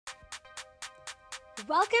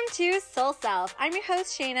Welcome to Soul Self. I'm your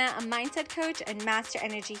host, Shayna, a mindset coach and master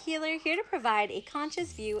energy healer, here to provide a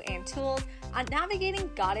conscious view and tools on navigating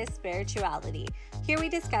goddess spirituality. Here we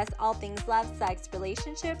discuss all things love, sex,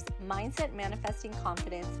 relationships, mindset, manifesting,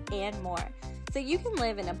 confidence, and more, so you can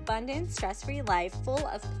live an abundant, stress-free life full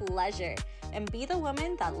of pleasure and be the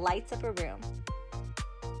woman that lights up a room.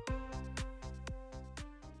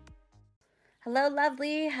 Hello,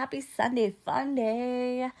 lovely. Happy Sunday fun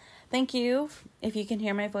day. Thank you. If you can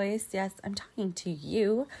hear my voice, yes, I'm talking to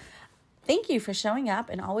you. Thank you for showing up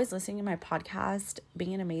and always listening to my podcast,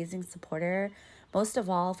 being an amazing supporter. Most of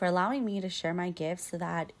all, for allowing me to share my gifts so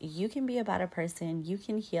that you can be a better person, you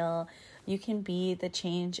can heal, you can be the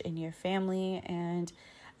change in your family and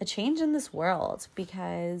a change in this world,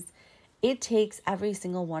 because it takes every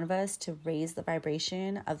single one of us to raise the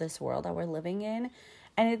vibration of this world that we're living in.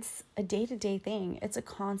 And it's a day-to-day thing. It's a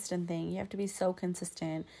constant thing. You have to be so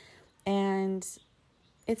consistent. And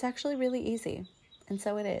it's actually really easy. And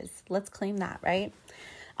so it is. Let's claim that, right?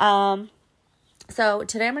 So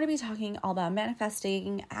today I'm going to be talking all about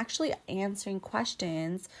manifesting, actually answering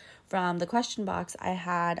questions from the question box I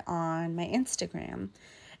had on my Instagram.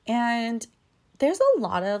 And there's a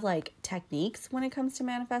lot of techniques when it comes to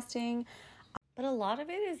manifesting, but a lot of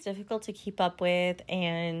it is difficult to keep up with,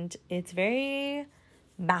 and it's very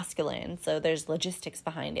masculine. So there's logistics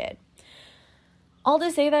behind it. All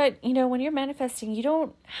to say that, when you're manifesting, you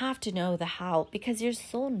don't have to know the how, because your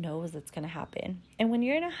soul knows it's going to happen. And when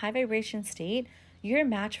you're in a high vibration state, you're a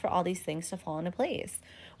match for all these things to fall into place.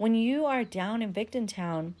 When you are down in victim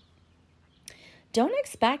town, don't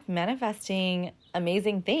expect manifesting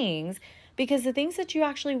amazing things, because the things that you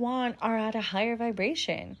actually want are at a higher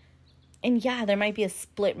vibration. And yeah, there might be a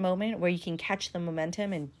split moment where you can catch the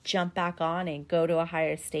momentum and jump back on and go to a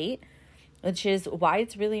higher state, which is why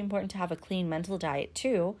it's really important to have a clean mental diet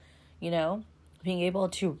too, being able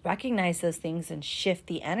to recognize those things and shift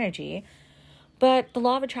the energy. But the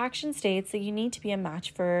law of attraction states that you need to be a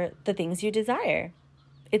match for the things you desire.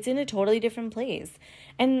 It's in a totally different place.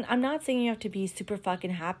 And I'm not saying you have to be super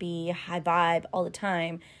fucking happy, high vibe all the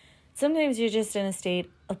time. Sometimes you're just in a state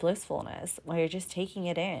of blissfulness where you're just taking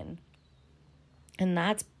it in. And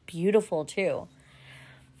that's beautiful too.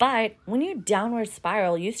 But when you downward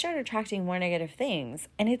spiral, you start attracting more negative things.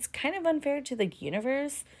 And it's kind of unfair to the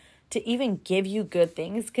universe to even give you good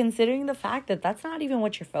things, considering the fact that that's not even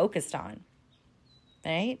what you're focused on.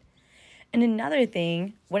 Right? And another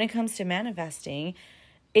thing when it comes to manifesting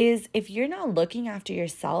is, if you're not looking after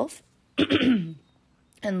yourself and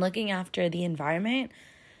looking after the environment,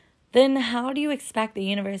 then how do you expect the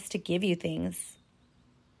universe to give you things?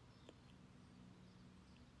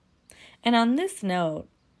 And on this note,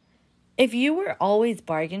 if you were always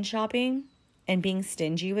bargain shopping and being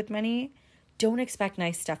stingy with money, don't expect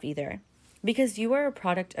nice stuff either, because you are a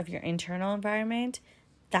product of your internal environment.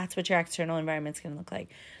 That's what your external environment's going to look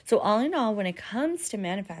like. So all in all, when it comes to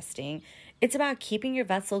manifesting, it's about keeping your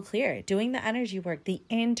vessel clear, doing the energy work, the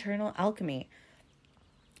internal alchemy.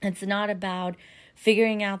 It's not about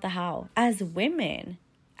figuring out the how. As women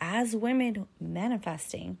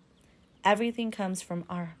manifesting, everything comes from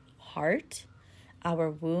our heart, our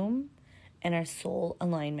womb, and our soul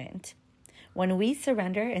alignment. When we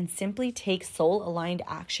surrender and simply take soul-aligned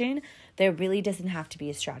action, there really doesn't have to be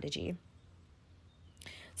a strategy.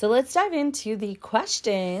 So let's dive into the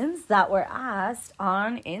questions that were asked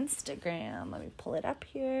on Instagram. Let me pull it up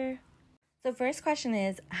here. So first question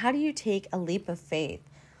is, how do you take a leap of faith?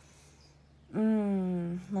 Let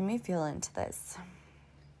me feel into this.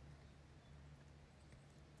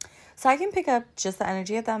 So I can pick up just the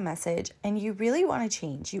energy of that message, and you really want to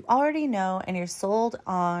change. You already know, and you're sold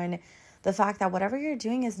on the fact that whatever you're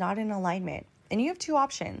doing is not in alignment. And you have two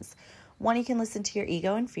options. One, you can listen to your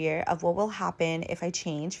ego and fear of what will happen if I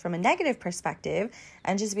change from a negative perspective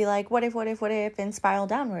and just be like, what if, and spiral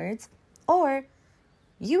downwards. Or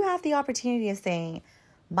you have the opportunity of saying,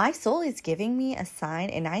 my soul is giving me a sign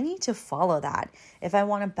and I need to follow that if I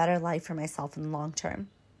want a better life for myself in the long term.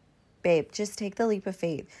 Babe, just take the leap of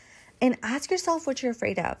faith. And ask yourself what you're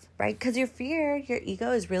afraid of, right? Because your fear, your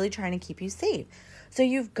ego is really trying to keep you safe. So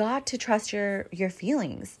you've got to trust your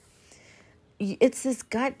feelings. It's this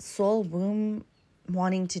gut, soul, womb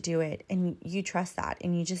wanting to do it. And you trust that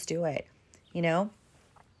and you just do it,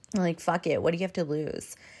 fuck it. What do you have to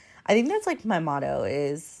lose? I think that's my motto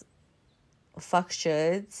is fuck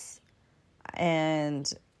shoulds.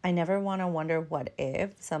 And I never want to wonder what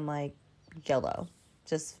if. So I'm YOLO.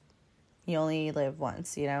 Just, you only live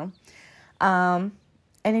once, And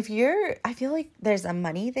I feel like there's a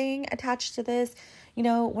money thing attached to this.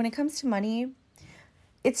 When it comes to money,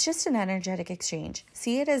 it's just an energetic exchange.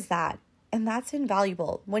 See it as that. And that's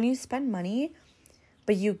invaluable. When you spend money,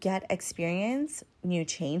 but you get experience, new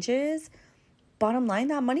changes, bottom line,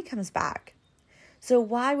 that money comes back. So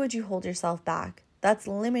why would you hold yourself back? That's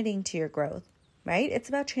limiting to your growth, right? It's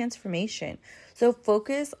about transformation. So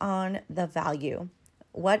focus on the value.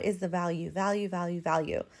 What is the value? Value, value,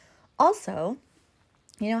 value. Also,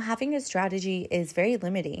 having a strategy is very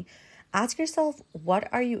limiting. Ask yourself, what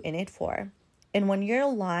are you in it for? And when you're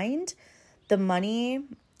aligned, the money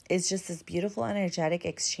is just this beautiful, energetic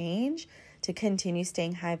exchange to continue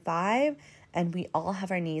staying high vibe, and we all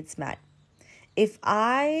have our needs met. If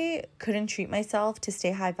I couldn't treat myself to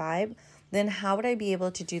stay high vibe, then how would I be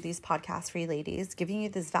able to do these podcasts for you ladies, giving you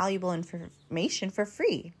this valuable information for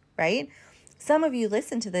free, right? Some of you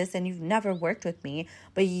listen to this and you've never worked with me,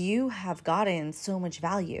 but you have gotten so much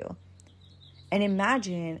value. And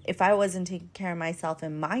imagine if I wasn't taking care of myself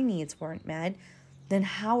and my needs weren't met, then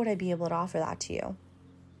how would I be able to offer that to you,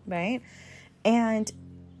 right? And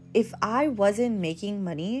if I wasn't making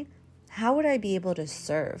money, how would I be able to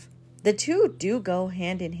serve? The two do go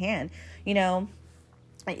hand in hand.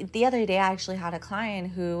 The other day I actually had a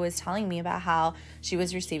client who was telling me about how she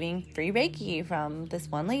was receiving free Reiki from this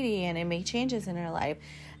one lady and it made changes in her life.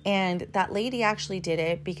 And that lady actually did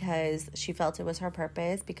it because she felt it was her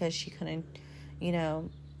purpose, because she couldn't,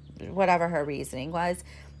 whatever her reasoning was.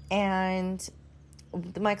 And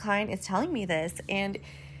my client is telling me this, and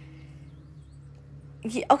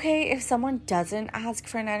okay, if someone doesn't ask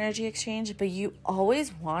for an energy exchange, but you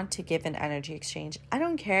always want to give an energy exchange. I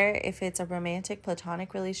don't care if it's a romantic,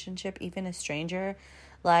 platonic relationship, even a stranger.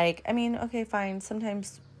 Okay, fine.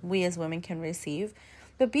 Sometimes we as women can receive,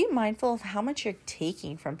 but be mindful of how much you're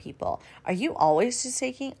taking from people. Are you always just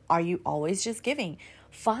taking? Are you always just giving?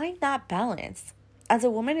 Find that balance. As a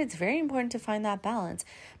woman, it's very important to find that balance,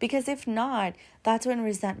 because if not, that's when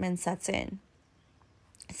resentment sets in.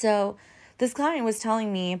 So this client was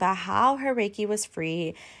telling me about how her Reiki was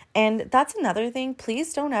free. And that's another thing.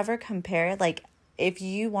 Please don't ever compare. If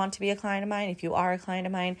you want to be a client of mine, if you are a client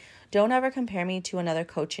of mine, don't ever compare me to another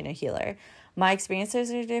coach and a healer. My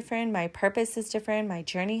experiences are different. My purpose is different. My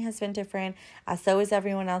journey has been different. So is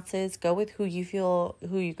everyone else's. Go with who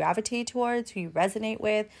you gravitate towards, who you resonate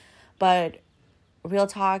with. But real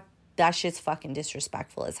talk, that shit's fucking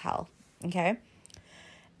disrespectful as hell. Okay?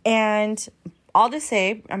 And all to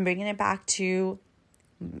say, I'm bringing it back to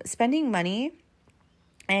spending money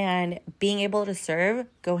and being able to serve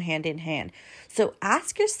go hand in hand. So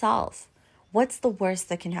ask yourself, what's the worst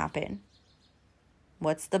that can happen?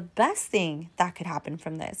 What's the best thing that could happen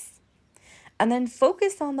from this? And then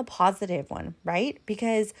focus on the positive one, right?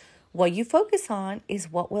 Because what you focus on is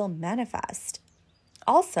what will manifest.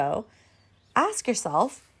 Also, ask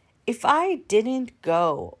yourself, if I didn't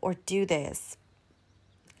go or do this,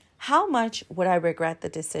 how much would I regret the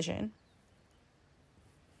decision?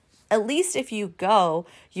 At least if you go,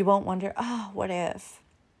 you won't wonder, what if?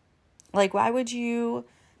 Why would you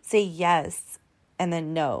say yes and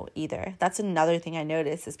then no either? That's another thing I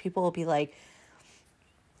notice is people will be like,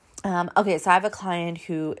 okay, so I have a client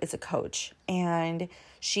who is a coach and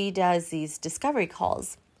she does these discovery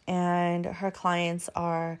calls. And her clients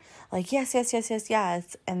are like, yes, yes, yes, yes,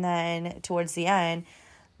 yes. And then towards the end,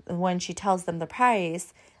 when she tells them the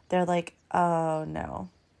price, they're like, oh, no,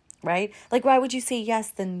 right? Why would you say yes,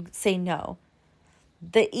 then say no?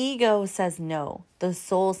 The ego says no. The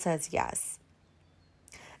soul says yes.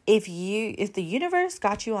 If the universe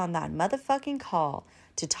got you on that motherfucking call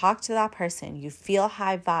to talk to that person, you feel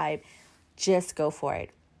high vibe, just go for it.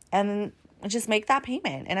 And just make that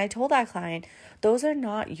payment. And I told that client, those are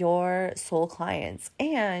not your soul clients.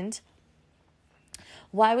 And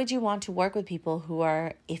why would you want to work with people who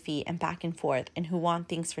are iffy and back and forth and who want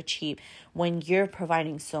things for cheap when you're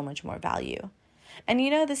providing so much more value? And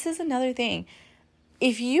this is another thing.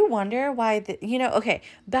 If you wonder why, okay,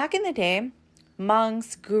 back in the day,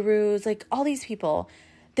 monks, gurus, all these people,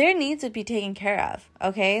 their needs would be taken care of,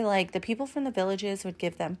 okay? The people from the villages would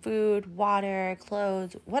give them food, water,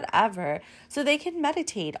 clothes, whatever, so they can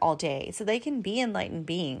meditate all day, so they can be enlightened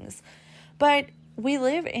beings. But we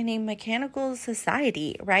live in a mechanical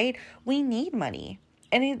society, right? We need money.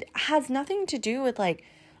 And it has nothing to do with I'm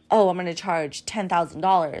going to charge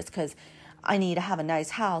 $10,000 because I need to have a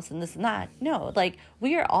nice house and this and that. No,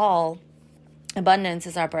 we are all, abundance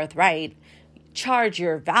is our birthright. Charge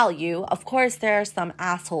your value. Of course, there are some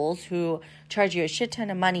assholes who charge you a shit ton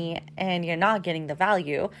of money and you're not getting the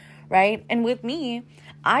value, right? And with me,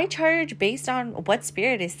 I charge based on what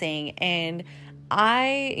spirit is saying. And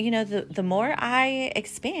the more I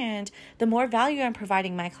expand, the more value I'm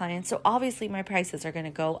providing my clients. So obviously my prices are going to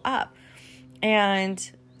go up.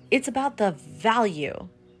 And it's about the value,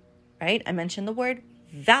 right? I mentioned the word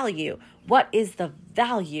value. What is the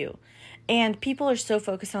value? And people are so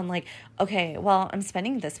focused on like, okay, well, I'm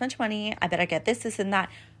spending this much money. I better get this, this, and that.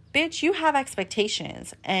 Bitch, you have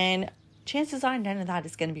expectations, and chances are none of that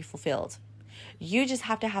is going to be fulfilled. You just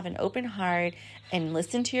have to have an open heart and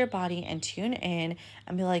listen to your body and tune in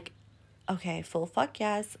and be like, okay, full fuck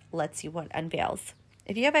yes, let's see what unveils.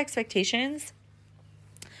 If you have expectations,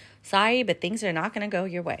 sorry, but things are not going to go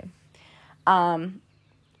your way.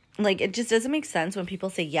 Like, it just doesn't make sense when people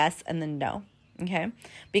say yes and then no, okay?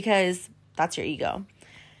 Because that's your ego.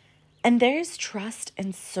 And there's trust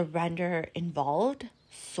and surrender involved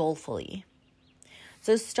soulfully.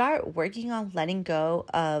 So start working on letting go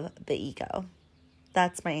of the ego.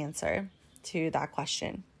 That's my answer to that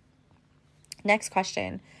question. Next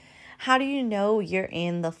question. How do you know you're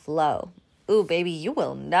in the flow? Ooh, baby, you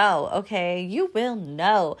will know, okay? You will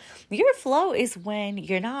know. Your flow is when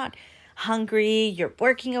you're not hungry, you're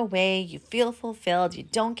working away, you feel fulfilled, you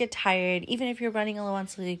don't get tired. Even if you're running low on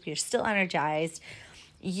sleep, you're still energized.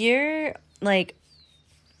 You're like,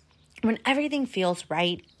 when everything feels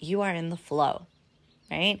right, you are in the flow,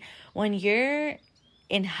 right? When you're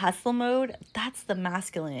in hustle mode, that's the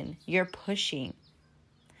masculine. You're pushing.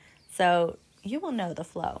 So you will know the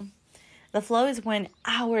flow. The flow is when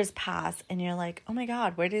hours pass and you're like, oh my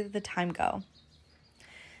God, where did the time go?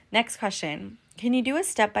 Next question. Can you do a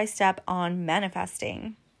step-by-step on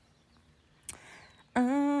manifesting?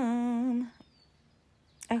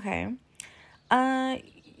 Okay.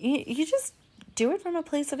 You just do it from a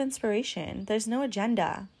place of inspiration. There's no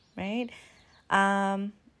agenda, right?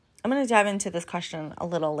 I'm going to dive into this question a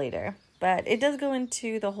little later, but it does go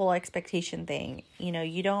into the whole expectation thing. You know,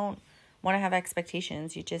 you don't want to have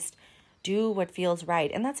expectations. You just do what feels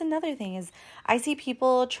right. And that's another thing is I see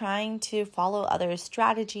people trying to follow other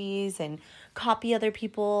strategies and copy other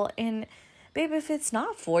people. And babe, if it's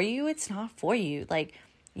not for you, it's not for you. Like,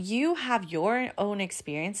 you have your own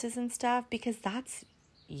experiences and stuff because that's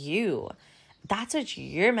you. That's what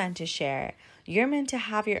you're meant to share. You're meant to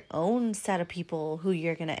have your own set of people who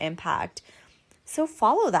you're going to impact. So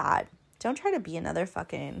follow that. Don't try to be another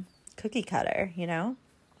fucking cookie cutter, you know?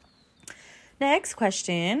 Next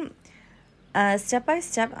question. Step by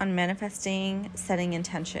step on manifesting, setting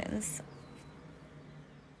intentions.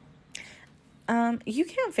 You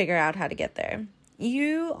can't figure out how to get there.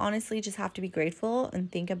 You honestly just have to be grateful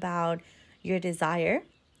and think about your desire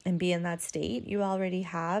and be in that state you already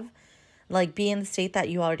have. Like, be in the state that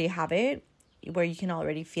you already have it, where you can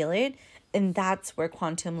already feel it. And that's where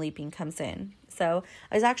quantum leaping comes in. So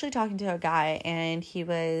I was actually talking to a guy and he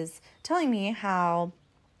was telling me how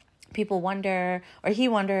people wonder, or he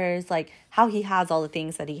wonders, like, how he has all the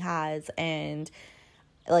things that he has. And,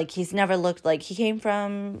 like, he's never looked, like, he came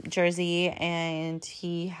from Jersey and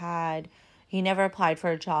he never applied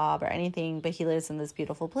for a job or anything, but he lives in this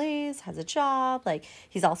beautiful place, has a job, like,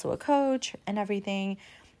 he's also a coach and everything.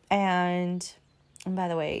 And by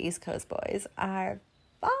the way, East Coast boys are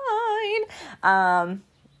fine.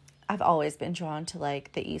 I've always been drawn to,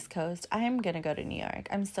 like, the East Coast. I am going to go to New York.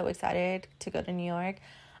 I'm so excited to go to New York.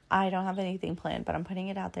 I don't have anything planned, but I'm putting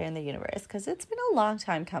it out there in the universe because it's been a long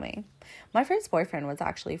time coming. My first boyfriend was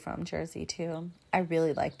actually from Jersey too. I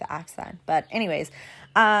really like the accent. But anyways,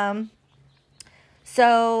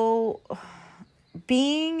 so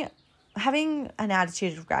having an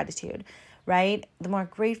attitude of gratitude, right? The more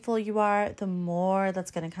grateful you are, the more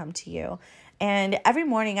that's going to come to you. And every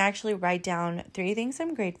morning I actually write down 3 things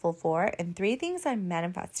I'm grateful for and 3 things I'm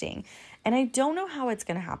manifesting. And I don't know how it's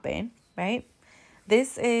going to happen, right?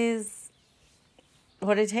 This is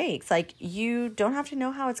what it takes. Like, you don't have to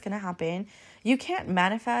know how it's going to happen. You can't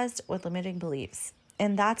manifest with limiting beliefs.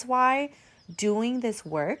 And that's why doing this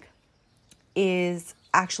work is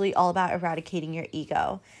actually all about eradicating your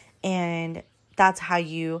ego. And that's how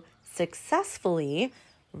you successfully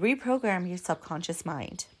reprogram your subconscious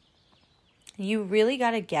mind. You really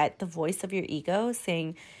got to get the voice of your ego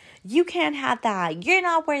saying, you can't have that. You're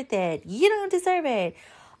not worth it. You don't deserve it.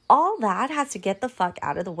 All that has to get the fuck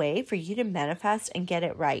out of the way for you to manifest and get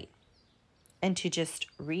it right and to just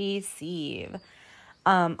receive.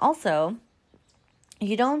 Also,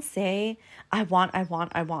 you don't say, I want.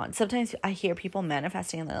 Sometimes I hear people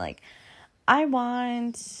manifesting and they're like, I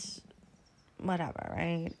want whatever,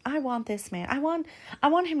 right? I want this man. I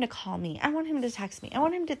want him to call me. I want him to text me. I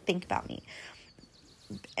want him to think about me.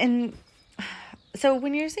 And so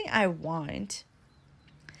when you're saying I want,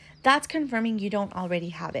 that's confirming you don't already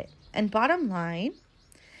have it. And bottom line,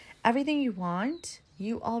 everything you want,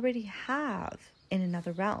 you already have in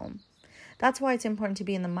another realm. That's why it's important to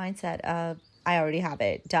be in the mindset of, I already have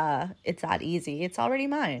it. Duh. It's that easy. It's already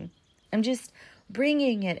mine. I'm just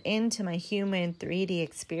bringing it into my human 3D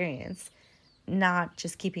experience, not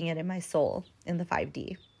just keeping it in my soul in the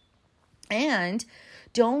 5D. And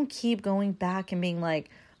don't keep going back and being like,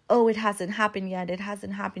 oh, it hasn't happened yet. It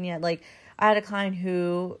hasn't happened yet. Like, I had a client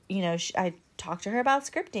who, I talked to her about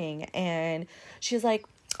scripting, and she's like,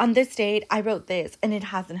 on this date, I wrote this and it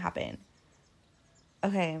hasn't happened.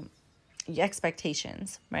 Okay,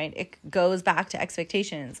 expectations, right? It goes back to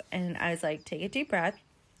expectations. And I was like, take a deep breath.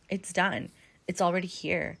 It's done. It's already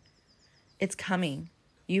here. It's coming.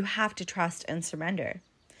 You have to trust and surrender.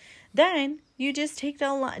 Then you just take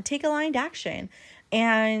aligned action.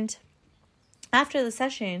 And after the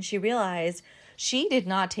session, she realized she did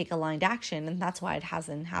not take aligned action, and that's why it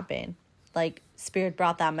hasn't happened. Like, Spirit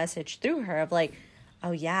brought that message through her of like,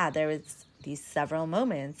 oh yeah, there was these several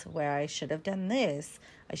moments where I should have done this,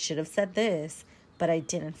 I should have said this, but I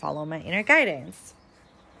didn't follow my inner guidance.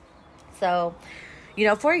 So,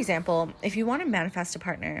 for example, if you want to manifest a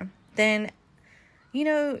partner, then,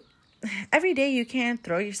 every day you can't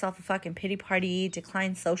throw yourself a fucking pity party,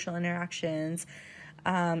 decline social interactions,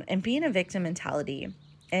 and be in a victim mentality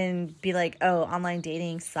and be like, oh, online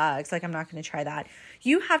dating sucks. Like, I'm not going to try that.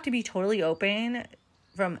 You have to be totally open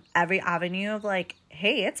from every avenue of like,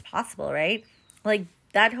 hey, it's possible, right? Like,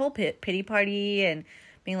 that whole pity party and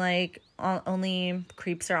being like, only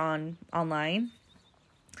creeps are online.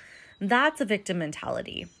 That's a victim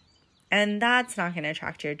mentality. And that's not going to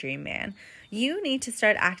attract your dream man. You need to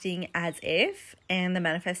start acting as if, and the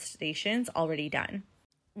manifestation's already done.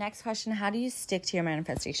 Next question, how do you stick to your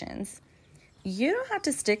manifestations? You don't have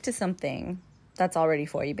to stick to something that's already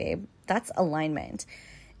for you, babe. That's alignment.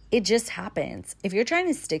 It just happens. If you're trying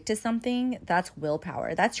to stick to something, that's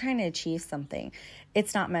willpower. That's trying to achieve something.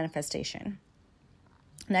 It's not manifestation.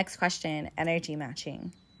 Next question, energy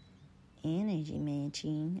matching. Energy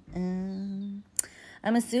matching.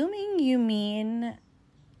 I'm assuming you mean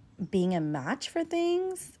being a match for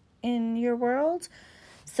things in your world.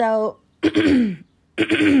 So I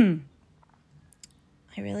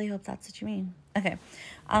really hope that's what you mean. Okay.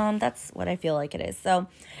 That's what I feel like it is. So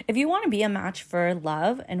if you want to be a match for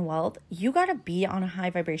love and wealth, you got to be on a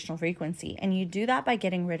high vibrational frequency. And you do that by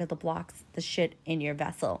getting rid of the blocks, the shit in your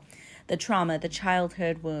vessel, the trauma, the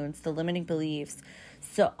childhood wounds, the limiting beliefs.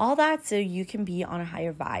 So all that so you can be on a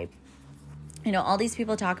higher vibe. All these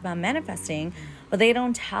people talk about manifesting, but they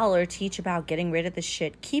don't tell or teach about getting rid of the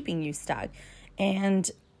shit keeping you stuck. And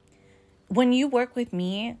when you work with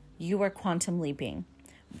me, you are quantum leaping.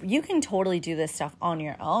 You can totally do this stuff on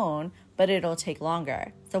your own, but it'll take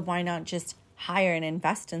longer. So why not just hire and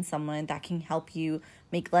invest in someone that can help you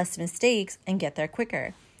make less mistakes and get there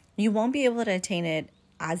quicker? You won't be able to attain it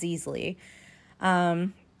as easily.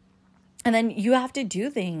 And then you have to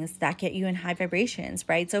do things that get you in high vibrations,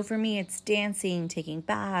 right? So for me, it's dancing, taking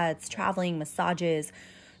baths, traveling, massages,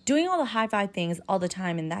 doing all the high vibe things all the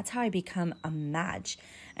time. And that's how I become a match.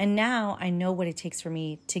 And now I know what it takes for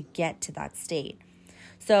me to get to that state.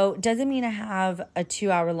 So it doesn't mean I have a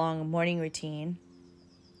 2-hour long morning routine.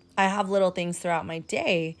 I have little things throughout my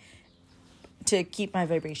day to keep my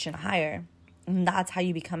vibration higher. And that's how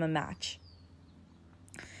you become a match.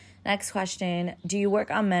 Next question, do you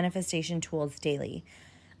work on manifestation tools daily?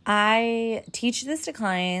 I teach this to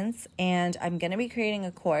clients, and I'm going to be creating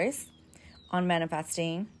a course on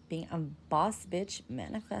manifesting, being a boss bitch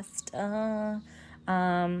manifester.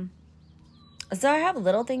 So I have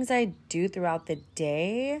little things I do throughout the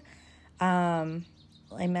day. I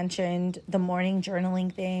mentioned the morning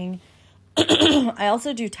journaling thing. I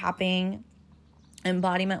also do tapping,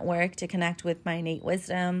 embodiment work to connect with my innate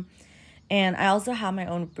wisdom. And I also have my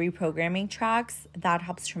own reprogramming tracks. That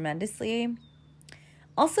helps tremendously.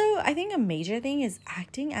 Also, I think a major thing is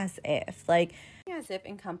acting as if. Like, as if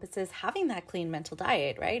encompasses having that clean mental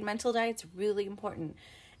diet, right? Mental diet's really important.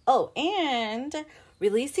 Oh, and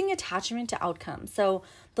releasing attachment to outcomes. So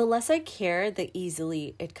the less I care, the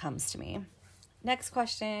easily it comes to me. Next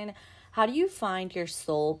question, how do you find your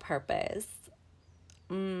soul purpose?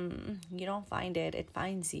 You don't find it, it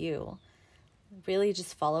finds you. Really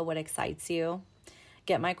just follow what excites you.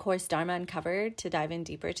 Get my course Dharma Uncovered to dive in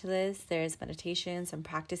deeper to this. There's meditations and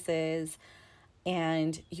practices,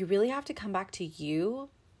 and you really have to come back to you,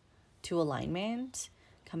 to alignment,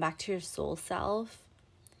 come back to your soul self.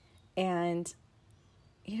 And,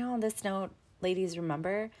 on this note, ladies,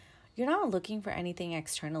 remember, you're not looking for anything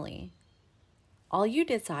externally. All you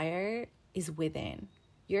desire is within.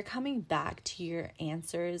 You're coming back to your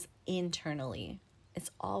answers internally.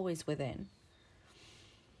 It's always within.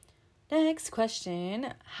 Next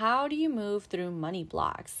question, how do you move through money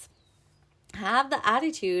blocks? Have the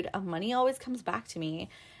attitude of money always comes back to me,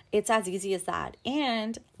 It's as easy as that.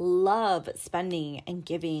 And love spending and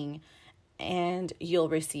giving, and you'll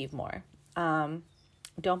receive more.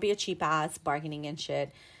 Don't be a cheap ass bargaining and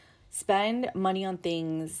shit. Spend money on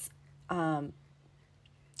things, spend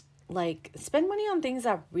money on things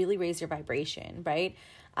that really raise your vibration, right?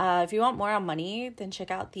 If you want more on money, then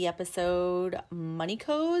check out the episode Money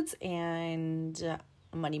Codes and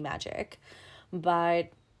Money Magic. But,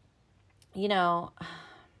 I don't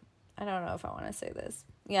know if I want to say this.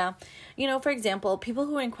 Yeah. For example, people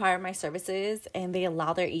who inquire my services and they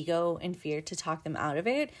allow their ego and fear to talk them out of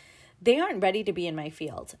it, they aren't ready to be in my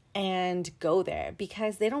field and go there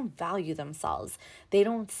because they don't value themselves. They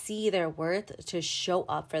don't see their worth to show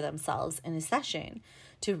up for themselves in a session,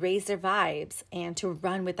 to raise their vibes and to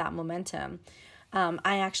run with that momentum.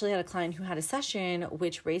 I actually had a client who had a session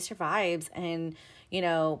which raised her vibes, and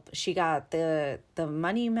she got the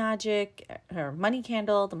money magic, her money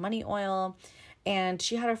candle, the money oil, and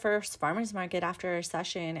she had her first farmer's market after her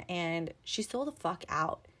session, and she sold the fuck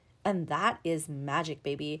out. And that is magic,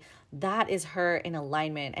 baby. That is her in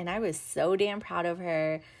alignment. And I was so damn proud of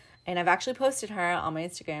her. And I've actually posted her on my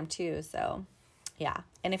Instagram too. So yeah.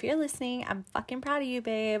 And if you're listening, I'm fucking proud of you,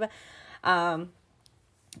 babe. Yeah.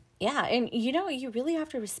 And you really have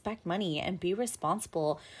to respect money and be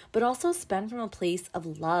responsible, but also spend from a place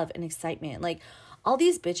of love and excitement. Like all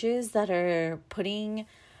these bitches that are putting,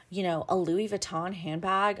 a Louis Vuitton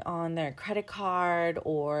handbag on their credit card,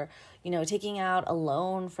 or, taking out a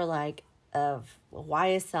loan for like a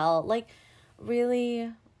YSL, like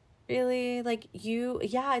really, like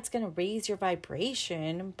it's going to raise your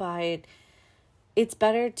vibration, but it's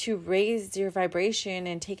better to raise your vibration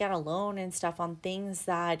and take out a loan and stuff on things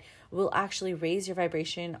that will actually raise your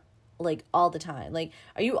vibration like all the time. Like,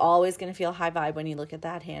 are you always going to feel high vibe when you look at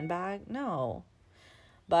that handbag? No.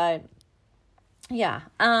 But yeah,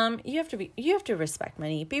 you have to respect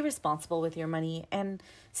money, be responsible with your money, and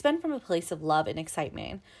spend from a place of love and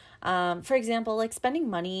excitement. For example, like spending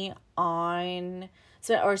money or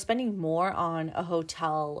spending more on a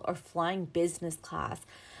hotel or flying business class,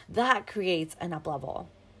 that creates an up level,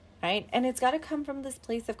 right? And it's got to come from this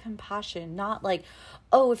place of compassion, not like,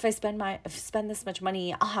 oh, if I spend this much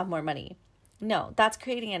money, I'll have more money. No, that's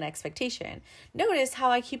creating an expectation. Notice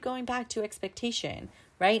how I keep going back to expectation,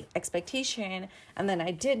 right? Expectation. And then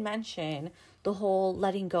I did mention the whole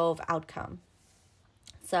letting go of outcome.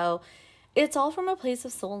 So it's all from a place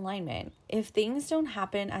of soul alignment. If things don't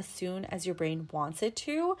happen as soon as your brain wants it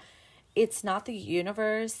to, it's not the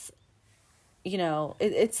universe,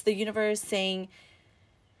 it's the universe saying,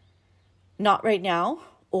 not right now,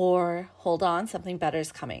 or hold on, something better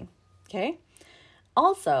is coming. Okay.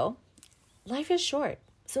 Also, life is short.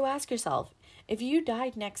 So ask yourself, if you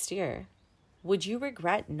died next year, would you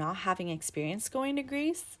regret not having experience going to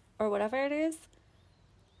Greece or whatever it is?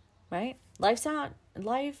 Right? Life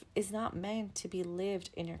is not meant to be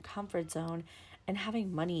lived in your comfort zone and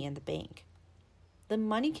having money in the bank. The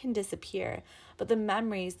money can disappear, but the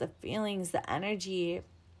memories, the feelings, the energy,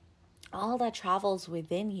 all that travels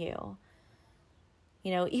within you.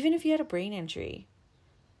 Even if you had a brain injury,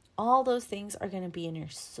 all those things are going to be in your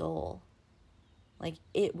soul. Like,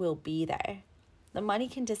 it will be there. The money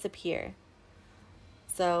can disappear.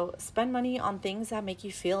 So spend money on things that make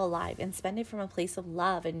you feel alive, and spend it from a place of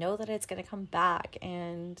love, and know that it's going to come back.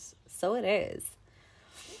 And so it is.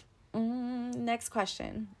 Next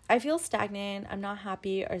question. I feel stagnant. I'm not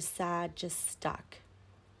happy or sad, just stuck.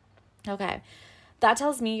 Okay. That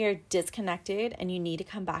tells me you're disconnected and you need to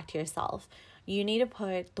come back to yourself. You need to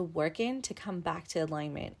put the work in to come back to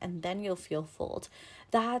alignment, and then you'll feel full.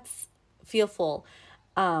 Feel full.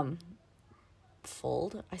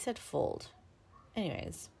 Fold? I said fold.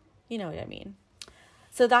 Anyways, you know what I mean.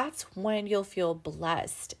 So that's when you'll feel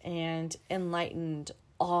blessed and enlightened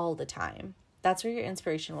all the time. That's where your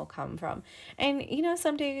inspiration will come from. And,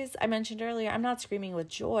 some days, I mentioned earlier, I'm not screaming with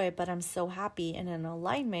joy, but I'm so happy and in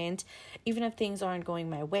alignment, even if things aren't going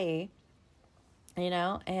my way,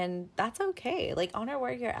 and that's okay. Like, honor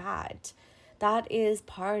where you're at. That is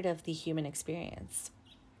part of the human experience.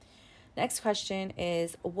 Next question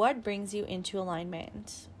is, what brings you into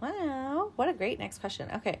alignment? Wow, what a great next question.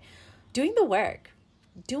 Okay, doing the work.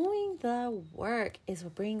 Doing the work is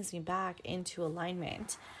what brings me back into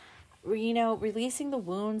alignment. Releasing the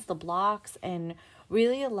wounds, the blocks, and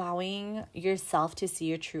really allowing yourself to see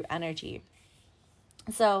your true energy.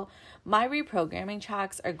 So my reprogramming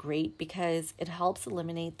tracks are great because it helps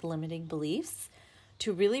eliminate the limiting beliefs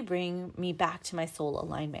to really bring me back to my soul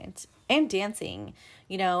alignment. And dancing,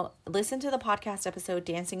 listen to the podcast episode,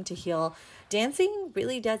 Dancing to Heal. Dancing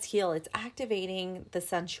really does heal. It's activating the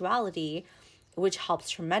sensuality, which helps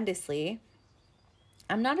tremendously.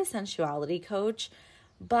 I'm not a sensuality coach,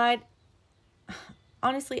 but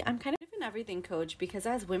honestly, I'm kind of an everything coach because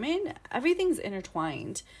as women, everything's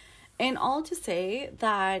intertwined. And all to say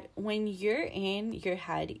that when you're in your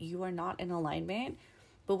head, you are not in alignment,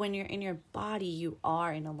 but when you're in your body, you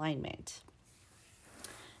are in alignment.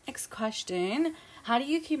 Next question. How do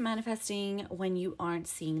you keep manifesting when you aren't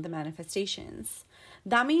seeing the manifestations?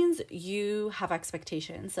 That means you have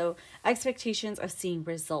expectations. So expectations of seeing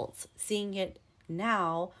results, seeing it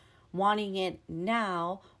now, wanting it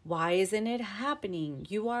now. Why isn't it happening?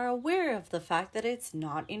 You are aware of the fact that it's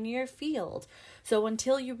not in your field. So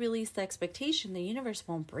until you release the expectation, the universe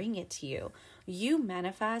won't bring it to you. You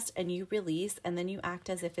manifest and you release, and then you act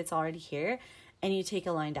as if it's already here, and you take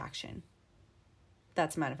aligned action.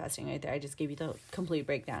 That's manifesting right there. I just gave you the complete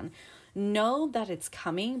breakdown. Know that it's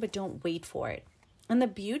coming, but don't wait for it. And the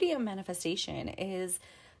beauty of manifestation is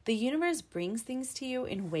the universe brings things to you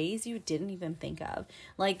in ways you didn't even think of.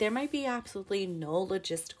 Like, there might be absolutely no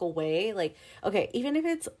logistical way. Like, okay, even if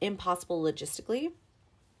it's impossible logistically,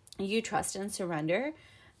 you trust and surrender,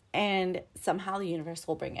 and somehow the universe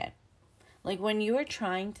will bring it. Like, when you are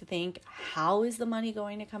trying to think, how is the money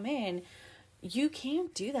going to come in? You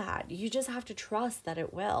can't do that. You just have to trust that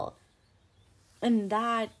it will. And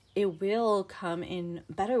that it will come in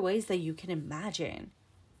better ways that you can imagine.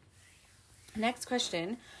 Next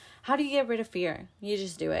question. How do you get rid of fear? You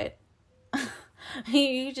just do it.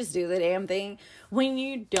 You just do the damn thing. When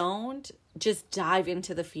you don't just dive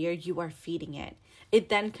into the fear, you are feeding it. It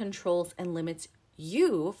then controls and limits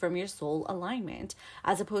you from your soul alignment,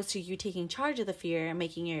 as opposed to you taking charge of the fear and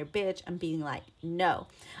making it your bitch and being like, no.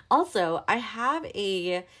 Also, I have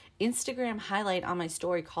a Instagram highlight on my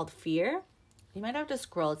story called Fear. You might have to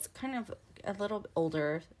scroll. It's kind of a little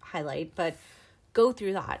older highlight, but go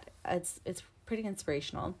through that. It's pretty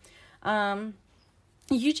inspirational.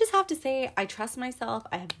 You just have to say, I trust myself.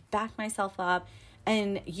 I have backed myself up.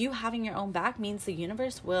 And you having your own back means the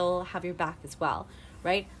universe will have your back as well,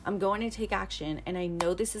 right? I'm going to take action, and I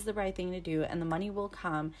know this is the right thing to do, and the money will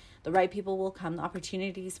come, the right people will come, the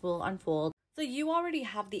opportunities will unfold. So you already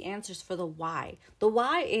have the answers for the why. The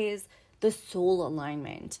why is the soul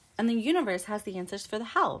alignment, and the universe has the answers for the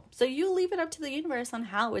how. So you leave it up to the universe on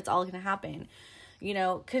how it's all going to happen. You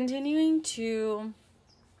know, continuing to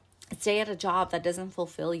stay at a job that doesn't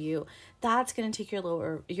fulfill you, that's going to take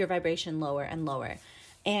your vibration lower and lower.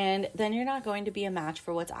 And then you're not going to be a match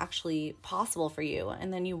for what's actually possible for you.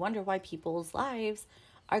 And then you wonder why people's lives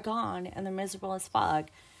are gone and they're miserable as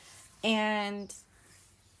fuck. And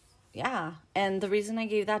yeah, and the reason I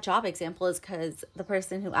gave that job example is because the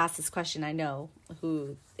person who asked this question, I know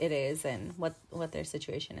who it is and what their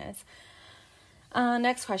situation is.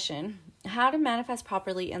 Next question. How to manifest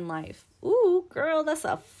properly in life? Ooh, girl, that's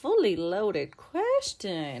a fully loaded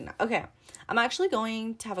question. Okay, I'm actually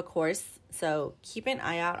going to have a course, so keep an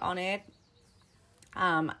eye out on it.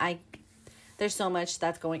 There's so much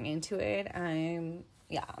that's going into it. I'm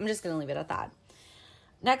just gonna leave it at that.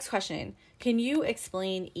 Next question. Can you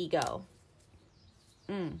explain ego?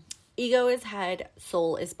 Ego is head,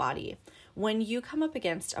 soul is body. When you come up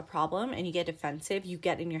against a problem and you get defensive, you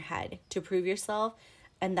get in your head to prove yourself,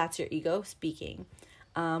 and that's your ego speaking.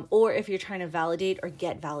 Or if you're trying to validate or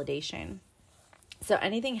get validation. So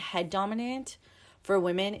anything head dominant for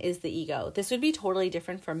women is the ego. This would be totally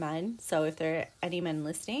different for men. So if there are any men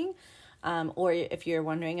listening, or if you're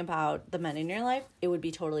wondering about the men in your life, it would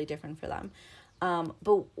be totally different for them.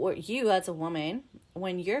 But you as a woman,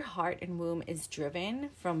 when your heart and womb is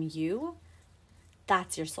driven from you,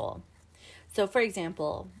 that's your soul. So for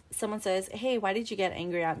example, someone says, hey, why did you get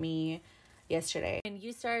angry at me yesterday? And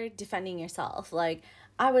you start defending yourself. Like,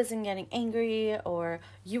 I wasn't getting angry, or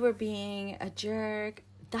you were being a jerk.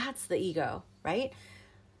 That's the ego, right?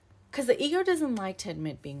 Because the ego doesn't like to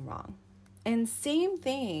admit being wrong. And same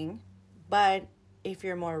thing, but if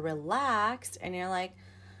you're more relaxed and you're like,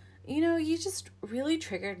 you know, you just really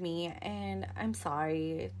triggered me and I'm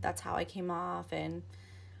sorry. That's how I came off and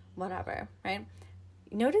whatever, right?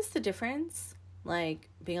 Notice the difference, like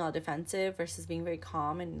being all defensive versus being very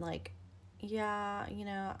calm and like, yeah, you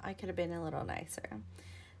know, I could have been a little nicer.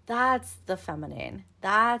 That's the feminine.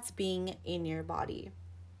 That's being in your body.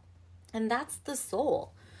 And that's the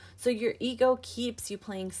soul. So your ego keeps you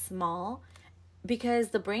playing small because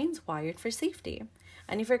the brain's wired for safety.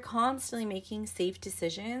 And if you're constantly making safe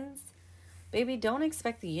decisions, baby, don't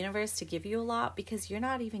expect the universe to give you a lot because you're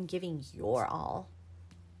not even giving your all.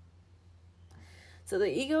 So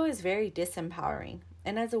the ego is very disempowering.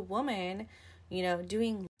 And as a woman, you know,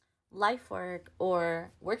 doing life work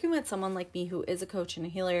or working with someone like me who is a coach and a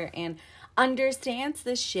healer and understands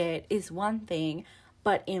this shit is one thing,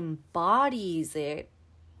 but embodies it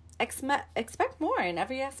expect more in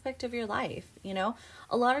every aspect of your life.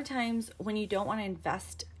 A lot of times when you don't want to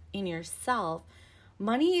invest in yourself,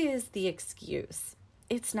 money is the excuse.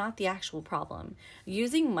 It's not the actual problem.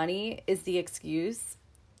 Using money is the excuse.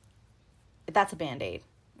 That's a band-aid.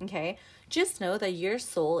 Okay, just know that your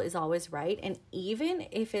soul is always right. And even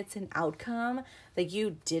if it's an outcome that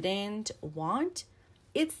you didn't want,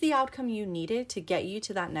 it's the outcome you needed to get you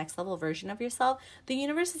to that next level version of yourself. The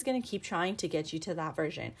universe is going to keep trying to get you to that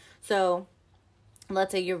version. So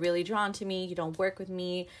let's say you're really drawn to me, you don't work with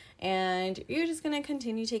me, and you're just going to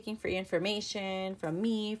continue taking free information from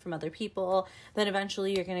me, from other people. Then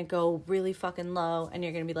eventually you're going to go really fucking low and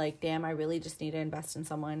you're going to be like, damn, I really just need to invest in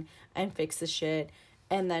someone and fix this shit.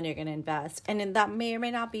 And then you're going to invest. And then that may or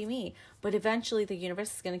may not be me. But eventually the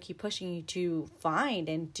universe is going to keep pushing you to find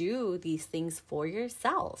and do these things for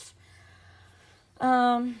yourself.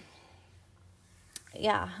 Yeah,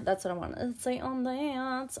 that's what I want to say on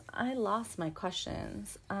that. I lost my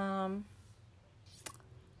questions. Oh,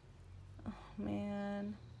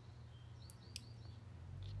 man.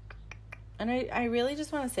 And I really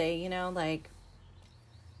just want to say,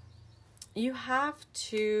 you have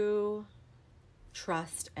to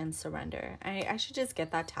trust and surrender. I should just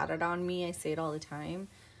get that tatted on me. I say it all the time.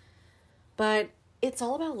 But it's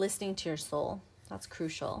all about listening to your soul. That's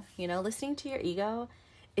crucial. Listening to your ego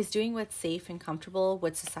is doing what's safe and comfortable,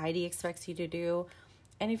 what society expects you to do.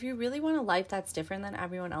 And if you really want a life that's different than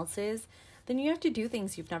everyone else's, then you have to do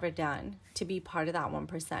things you've never done to be part of that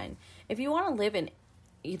 1%. If you want to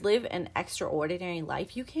live an extraordinary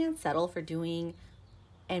life, you can't settle for doing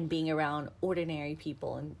and being around ordinary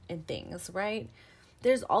people and things, right?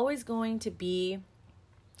 There's always going to be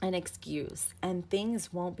an excuse and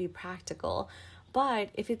things won't be practical. But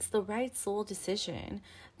if it's the right soul decision,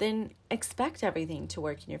 then expect everything to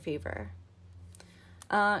work in your favor.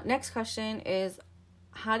 Next question is,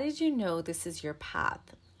 how did you know this is your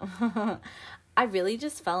path? I really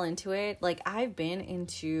just fell into it. I've been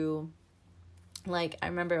into, I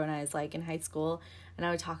remember when I was in high school and I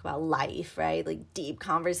would talk about life, right? Deep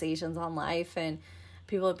conversations on life, and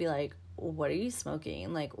people would be like, what are you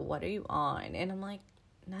smoking? What are you on? And I'm like,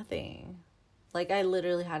 nothing. I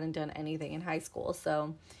literally hadn't done anything in high school.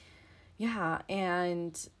 So yeah.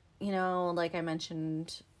 And, I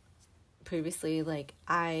mentioned previously,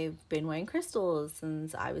 I've been wearing crystals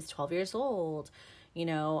since I was 12 years old.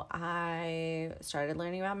 I started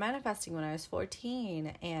learning about manifesting when I was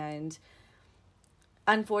 14, and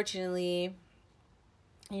unfortunately,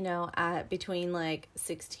 at between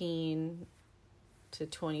 16 to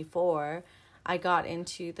 24, I got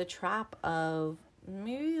into the trap of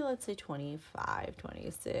maybe, let's say 25,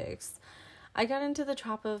 26. I got into the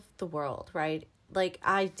trap of the world, right?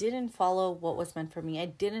 I didn't follow what was meant for me. I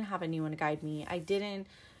didn't have anyone to guide me. I didn't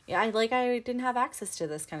have access to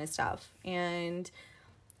this kind of stuff. And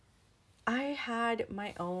I had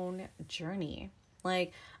my own journey.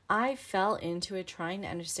 I fell into it trying to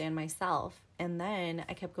understand myself. And then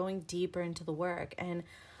I kept going deeper into the work. And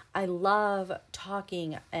I love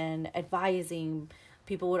talking and advising.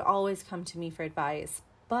 People would always come to me for advice.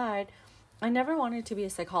 But I never wanted to be a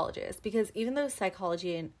psychologist, because even though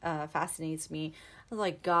psychology fascinates me, I was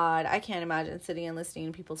like, God, I can't imagine sitting and listening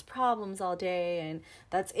to people's problems all day and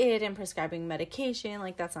that's it, and prescribing medication.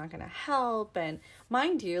 That's not going to help. And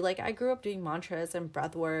mind you, I grew up doing mantras and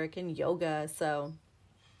breath work and yoga. So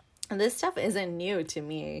this stuff isn't new to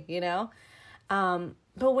me, But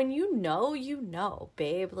when you know,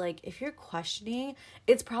 babe. If you're questioning,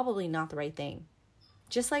 it's probably not the right thing.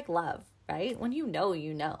 Just like love, right? When you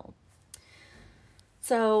know.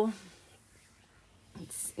 So,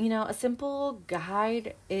 a simple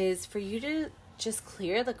guide is for you to just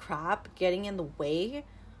clear the crap getting in the way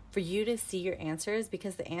for you to see your answers,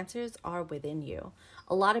 because the answers are within you.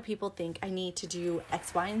 A lot of people think I need to do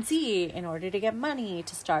X, Y, and Z in order to get money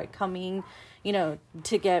to start coming, to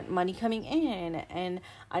get money coming in. And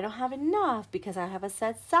I don't have enough because I have a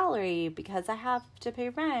set salary, because I have to pay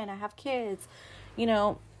rent, I have kids.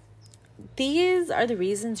 These are the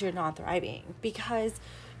reasons you're not thriving, because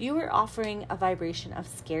you are offering a vibration of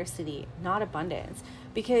scarcity, not abundance,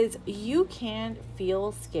 because you can't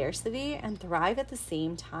feel scarcity and thrive at the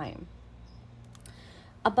same time.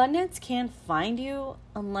 Abundance can't find you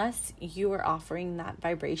unless you are offering that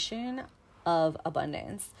vibration of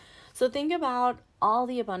abundance. So think about all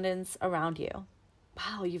the abundance around you.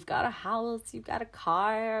 Wow, you've got a house, you've got a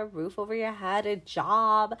car, a roof over your head, a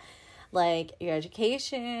job, your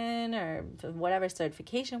education or whatever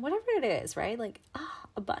certification, whatever it is, right?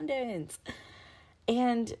 Abundance.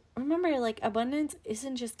 And remember, abundance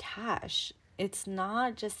isn't just cash. It's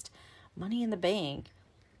not just money in the bank.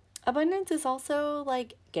 abundance is also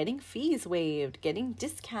like getting fees waived, getting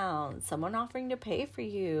discounts, someone offering to pay for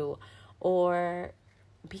you, or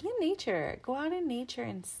be in nature. Go out in nature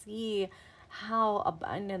and see how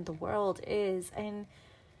abundant the world is. And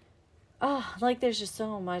like there's just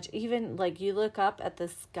so much. Even like you look up at the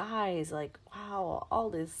skies, like, wow, all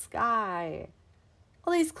this sky,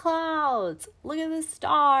 all these clouds, look at the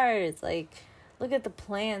stars, like look at the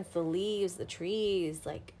plants, the leaves, the trees.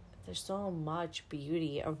 Like there's so much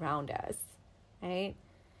beauty around us, right?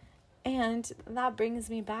 And that brings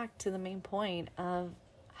me back to the main point of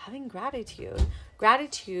having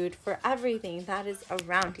gratitude for everything that is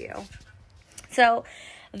around you. So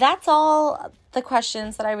that's all the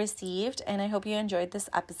questions that I received, and I hope you enjoyed this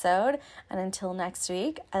episode. And until next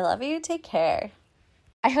week, I love you. Take care.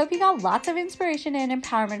 I hope you got lots of inspiration and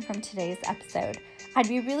empowerment from today's episode. I'd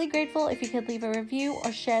be really grateful if you could leave a review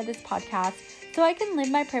or share this podcast so I can live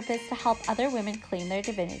my purpose to help other women claim their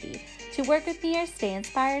divinity. To work with me or stay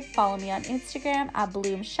inspired, follow me on Instagram at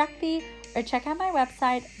Bloom Shakti or check out my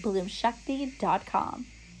website, bloomshakti.com.